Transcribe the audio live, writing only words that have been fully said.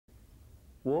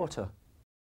Water.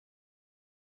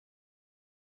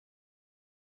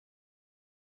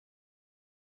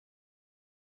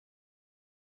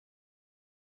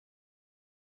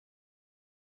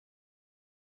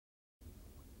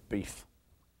 Beef.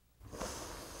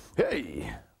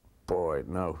 Hey! Boy,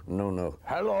 no.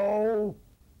 Hello!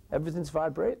 Everything's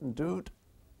vibrating, dude.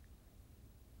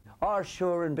 Oh,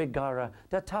 sure, in Big Gara,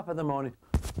 the top of the morning.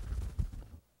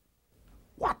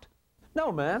 What?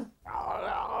 No, man.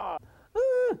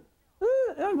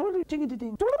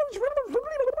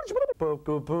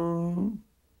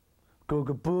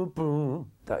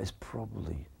 That is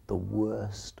probably the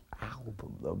worst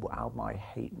album, the album I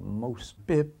hate most.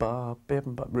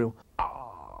 Real.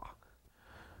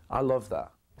 I love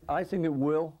that. I think it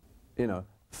will, you know,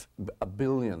 a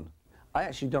billion. I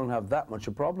actually don't have that much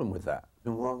a problem with that.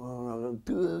 Oh,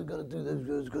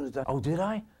 did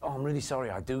I? Oh, I'm really sorry,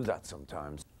 I do that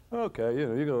sometimes. Okay, you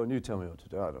know, you go and you tell me what to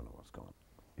do. I don't know what's going on.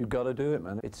 You've got to do it,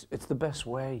 man. It's the best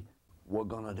way. We're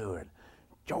gonna do it.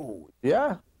 Joe.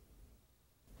 Yeah?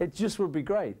 It just would be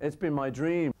great. It's been my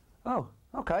dream. Oh,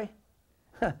 okay.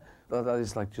 That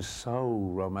is like just so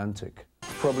romantic.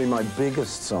 Probably my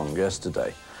biggest song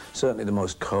yesterday. Certainly the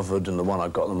most covered and the one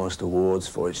I've got the most awards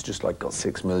for. It's just like got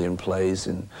 6 million plays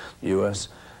in the US.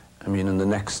 I mean, and the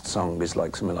next song is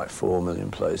like something like 4 million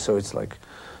plays. So it's like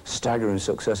staggering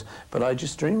success. But I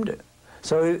just dreamed it.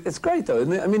 So it's great though,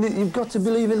 isn't it? I mean, you've got to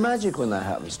believe in magic when that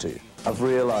happens to you. I've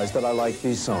realized that I like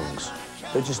these songs.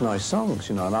 They're just nice songs,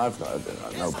 you know, and I've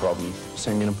no problem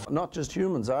singing them. Not just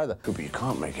humans either. But you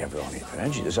can't make everyone eat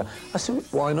veggies. I said,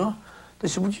 why not? They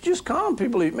said, well, you just can't.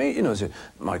 People eat meat. You know, so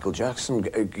Michael Jackson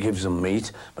gives them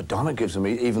meat. Madonna gives them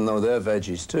meat, even though they're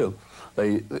veggies too.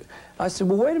 I said,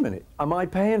 well, wait a minute. Am I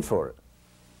paying for it?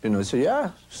 You know, so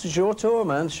yeah, it's your tour,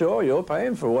 man. Sure, you're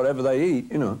paying for whatever they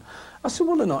eat, you know. I said,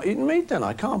 well, they're not eating meat then.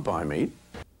 I can't buy meat.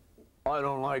 I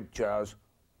don't like jazz.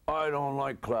 I don't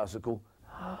like classical.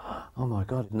 Oh, my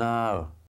God. No.